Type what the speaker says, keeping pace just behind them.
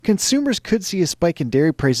Consumers could see a spike in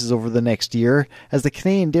dairy prices over the next year, as the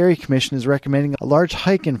Canadian Dairy Commission is recommending a large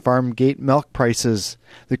hike in farm gate milk prices.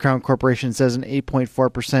 The Crown Corporation says an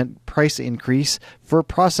 8.4% price increase for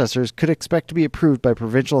processors could expect to be approved by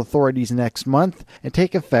provincial authorities next month and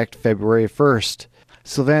take effect February 1st.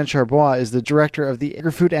 Sylvain Charbois is the director of the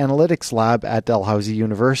Agri-Food Analytics Lab at Dalhousie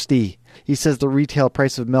University. He says the retail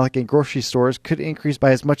price of milk in grocery stores could increase by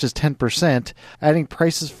as much as 10%, adding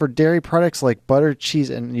prices for dairy products like butter, cheese,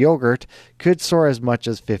 and yogurt could soar as much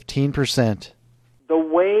as 15%. The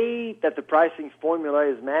way that the pricing formula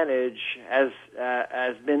is managed has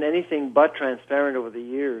been anything but transparent over the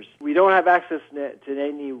years. We don't have access to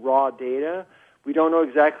any raw data. We don't know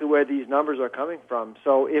exactly where these numbers are coming from.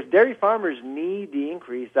 So if dairy farmers need the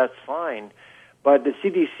increase, that's fine. But the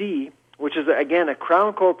CDC, which is, again, a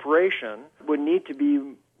Crown corporation, would need to be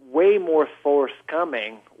way more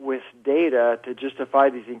forthcoming with data to justify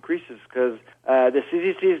these increases, because the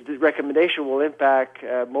CDC's recommendation will impact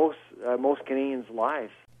most Canadians'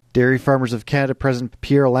 lives. Dairy Farmers of Canada President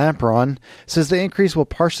Pierre Lamperon says the increase will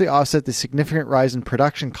partially offset the significant rise in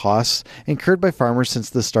production costs incurred by farmers since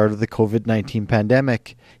the start of the COVID-19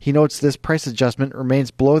 pandemic. He notes this price adjustment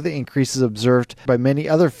remains below the increases observed by many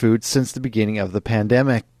other foods since the beginning of the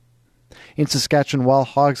pandemic. In Saskatchewan, wild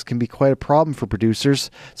hogs can be quite a problem for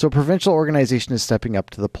producers, so a provincial organization is stepping up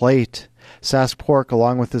to the plate. Sask Pork,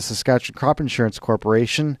 along with the Saskatchewan Crop Insurance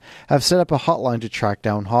Corporation, have set up a hotline to track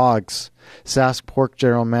down hogs. Sask Pork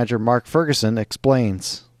General Manager Mark Ferguson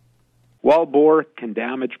explains. Wild boar can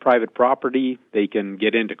damage private property, they can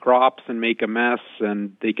get into crops and make a mess,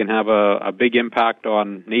 and they can have a big impact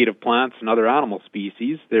on native plants and other animal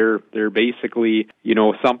species. They're basically,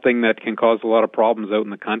 something that can cause a lot of problems out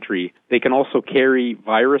in the country. They can also carry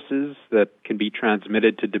viruses that can be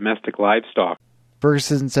transmitted to domestic livestock.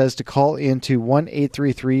 Ferguson says to call into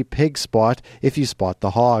 1-833-PIG-SPOT if you spot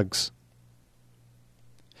the hogs.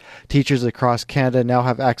 Teachers across Canada now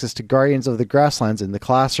have access to Guardians of the Grasslands in the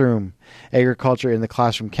classroom. Agriculture in the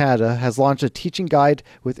Classroom Canada has launched a teaching guide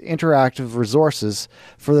with interactive resources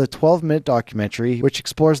for the 12-minute documentary, which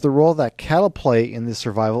explores the role that cattle play in the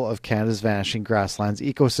survival of Canada's vanishing grasslands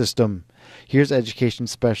ecosystem. Here's education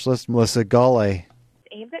specialist Melissa Galley.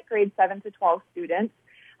 It's aimed at grade 7 to 12 students,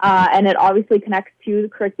 and it obviously connects to the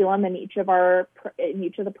curriculum in each of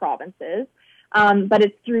the provinces. But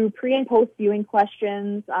it's through pre- and post-viewing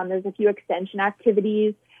questions. There's a few extension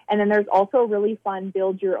activities. And then there's also a really fun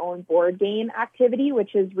build-your-own board game activity,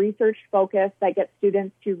 which is research-focused that gets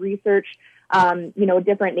students to research,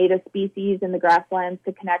 different native species in the grasslands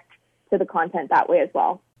to connect to the content that way as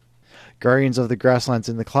well. Guardians of the Grasslands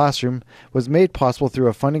in the Classroom was made possible through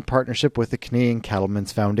a funding partnership with the Canadian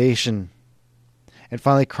Cattlemen's Foundation. And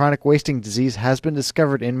finally, chronic wasting disease has been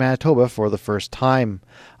discovered in Manitoba for the first time.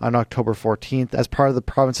 On October 14th, as part of the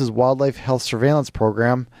province's wildlife health surveillance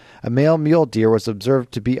program, a male mule deer was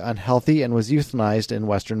observed to be unhealthy and was euthanized in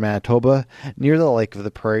western Manitoba near the Lake of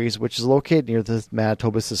the Prairies, which is located near the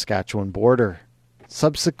Manitoba-Saskatchewan border.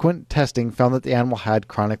 Subsequent testing found that the animal had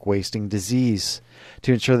chronic wasting disease.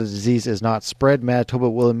 To ensure the disease is not spread, Manitoba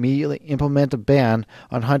will immediately implement a ban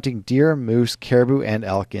on hunting deer, moose, caribou, and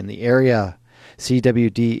elk in the area.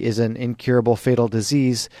 CWD is an incurable fatal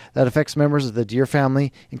disease that affects members of the deer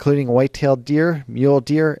family, including white-tailed deer, mule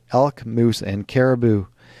deer, elk, moose, and caribou.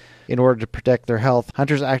 In order to protect their health,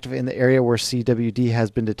 hunters active in the area where CWD has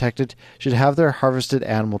been detected should have their harvested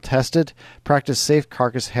animal tested, practice safe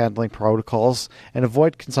carcass handling protocols, and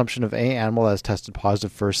avoid consumption of any animal that is tested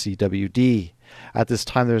positive for CWD. At this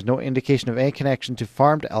time, there is no indication of any connection to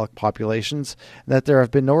farmed elk populations, and that there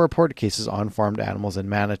have been no reported cases on farmed animals in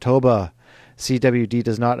Manitoba. CWD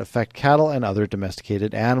does not affect cattle and other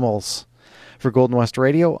domesticated animals. For Golden West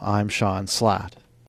Radio, I'm Sean Slatt.